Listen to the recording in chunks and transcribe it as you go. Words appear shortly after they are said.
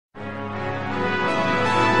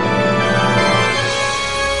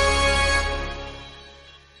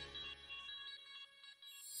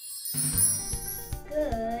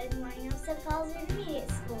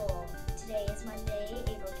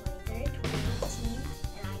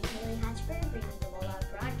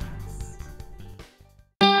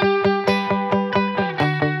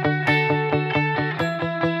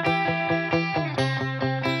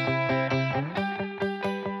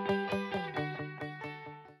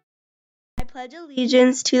pledge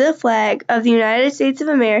allegiance to the flag of the United States of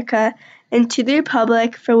America and to the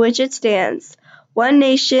republic for which it stands, one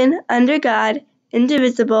nation, under God,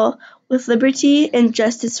 indivisible, with liberty and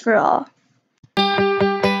justice for all.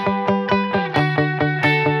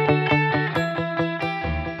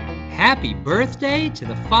 Happy birthday to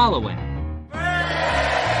the following.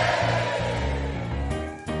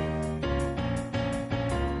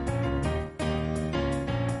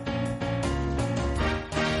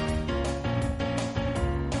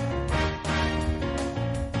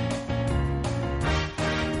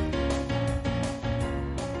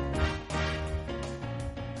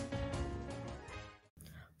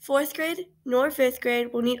 Fourth grade nor fifth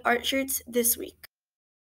grade will need art shirts this week.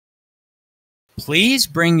 Please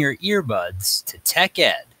bring your earbuds to Tech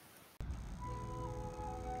Ed.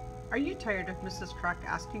 Are you tired of Mrs. Croc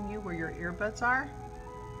asking you where your earbuds are?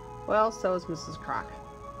 Well, so is Mrs. Croc.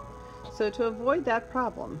 So to avoid that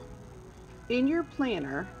problem, in your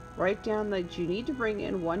planner, write down that you need to bring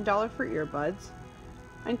in $1 for earbuds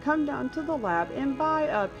and come down to the lab and buy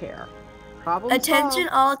a pair. Problem Attention solved.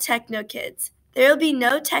 all Techno Kids. There will be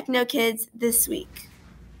no Techno Kids this week.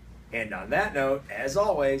 And on that note, as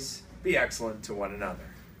always, be excellent to one another.